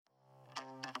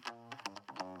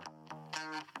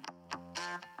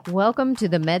Welcome to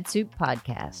the MedSoup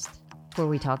Podcast, where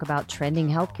we talk about trending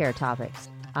healthcare topics.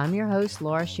 I'm your host,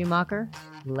 Laura Schumacher.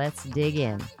 Let's dig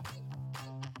in.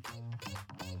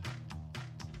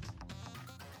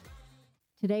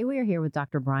 Today we are here with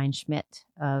Dr. Brian Schmidt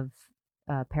of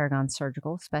Paragon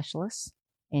Surgical Specialists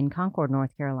in Concord,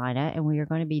 North Carolina, and we are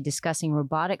going to be discussing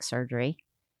robotic surgery.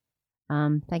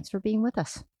 Thanks for being with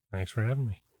us. Thanks for having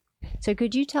me. So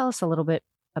could you tell us a little bit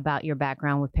about your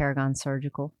background with Paragon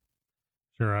Surgical?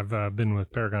 Sure. I've been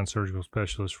with Paragon Surgical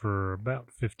Specialists for about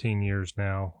 15 years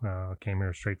now. Came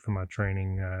here straight from my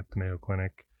training at the Mayo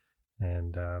Clinic,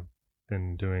 and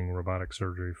been doing robotic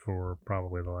surgery for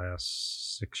probably the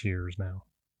last 6 years now.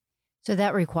 So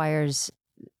that requires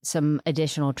some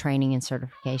additional training and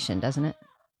certification, doesn't it?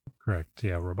 Correct.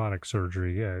 Yeah, robotic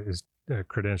surgery is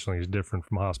credentialing is different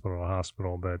from hospital to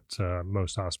hospital, but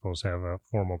most hospitals have a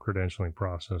formal credentialing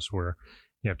process where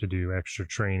you have to do extra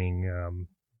training,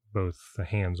 both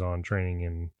hands-on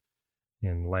training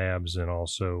in labs and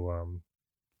also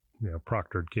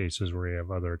proctored cases where you have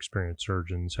other experienced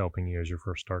surgeons helping you as you're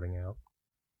first starting out.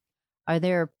 Are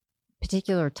there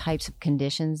particular types of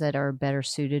conditions that are better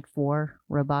suited for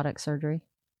robotic surgery?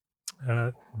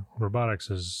 Robotics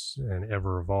is an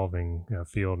ever-evolving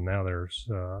field. Now there's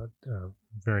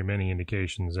very many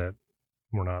indications that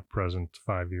were not present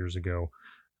 5 years ago.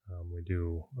 We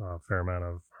do a fair amount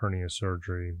of hernia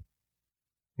surgery,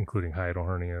 including hiatal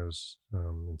hernias,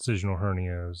 incisional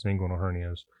hernias, inguinal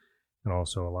hernias, and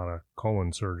also a lot of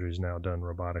colon surgeries now done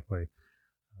robotically.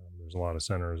 There's a lot of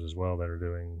centers as well that are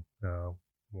doing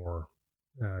more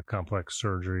complex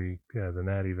surgery than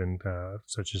that, even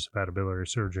such as hepatobiliary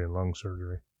surgery and lung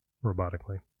surgery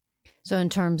robotically. So in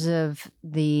terms of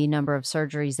the number of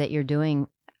surgeries that you're doing,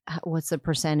 what's the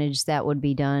percentage that would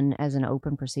be done as an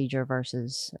open procedure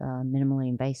versus minimally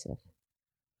invasive?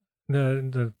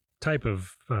 The type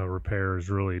of repair is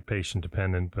really patient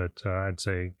dependent, but I'd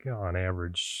say on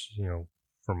average,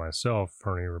 for myself,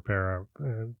 hernia repair,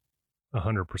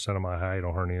 100% of my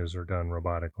hiatal hernias are done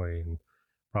robotically, and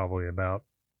probably about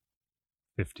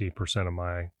 50% of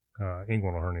my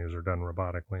inguinal hernias are done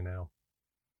robotically now.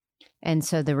 And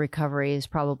so the recovery is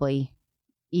probably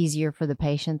easier for the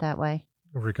patient that way?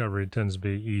 Recovery tends to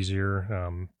be easier.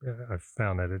 I've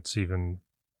found that it's even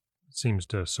seems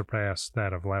to surpass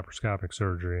that of laparoscopic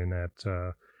surgery in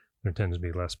that there tends to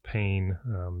be less pain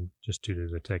just due to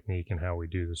the technique and how we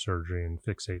do the surgery and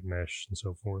fixate mesh and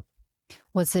so forth.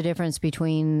 What's the difference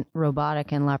between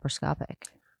robotic and laparoscopic?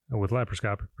 With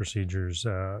laparoscopic procedures,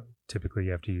 typically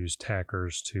you have to use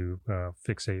tackers to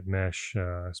fixate mesh,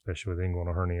 especially with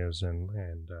inguinal hernias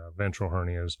and ventral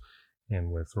hernias.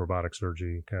 And with robotic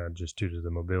surgery, just due to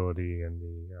the mobility and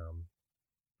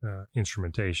the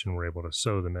instrumentation, we're able to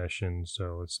sew the mesh in,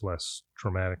 so it's less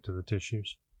traumatic to the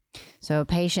tissues. So a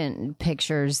patient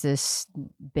pictures this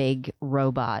big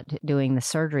robot doing the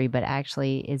surgery, but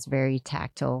actually it's very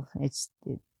tactile.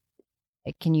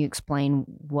 Can you explain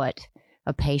what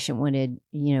a patient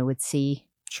would see?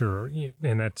 Sure.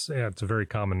 And it's a very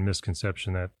common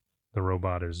misconception that the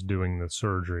robot is doing the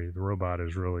surgery. The robot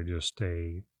is really just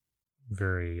a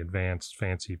very advanced,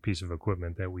 fancy piece of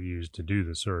equipment that we use to do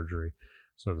the surgery.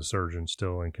 So the surgeon's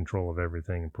still in control of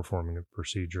everything and performing the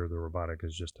procedure. The robotic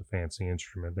is just a fancy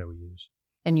instrument that we use.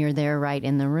 And you're there right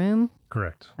in the room?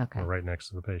 Correct. Okay. We're right next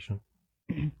to the patient.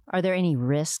 Are there any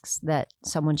risks that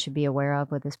someone should be aware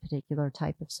of with this particular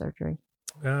type of surgery?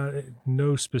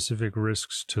 No specific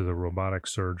risks to the robotic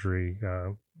surgery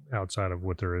outside of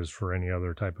what there is for any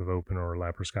other type of open or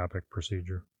laparoscopic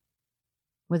procedure.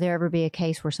 Would there ever be a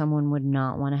case where someone would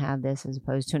not want to have this as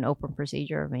opposed to an open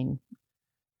procedure?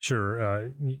 Sure.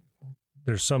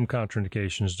 There's some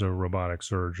contraindications to robotic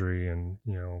surgery, and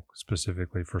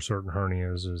specifically for certain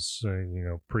hernias is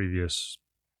previous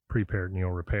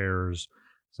preperitoneal repairs.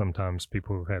 Sometimes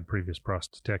people who've had previous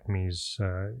prostatectomies,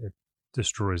 it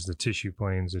destroys the tissue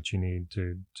planes that you need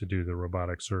to do the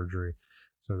robotic surgery.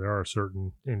 So there are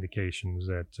certain indications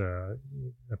that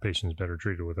a patient is better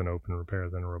treated with an open repair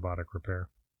than a robotic repair.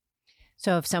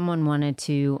 So if someone wanted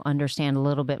to understand a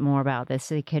little bit more about this,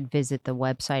 they could visit the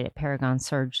website at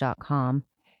paragonsurg.com.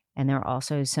 And there are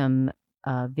also some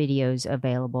videos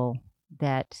available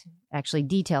that actually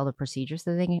detail the procedure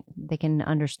so they can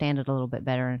understand it a little bit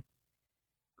better.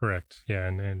 Correct. Yeah,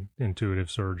 and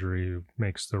Intuitive Surgery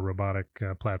makes the robotic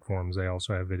platforms. They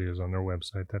also have videos on their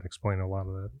website that explain a lot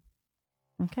of that.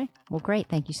 Okay. Well, great.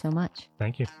 Thank you so much.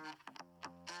 Thank you.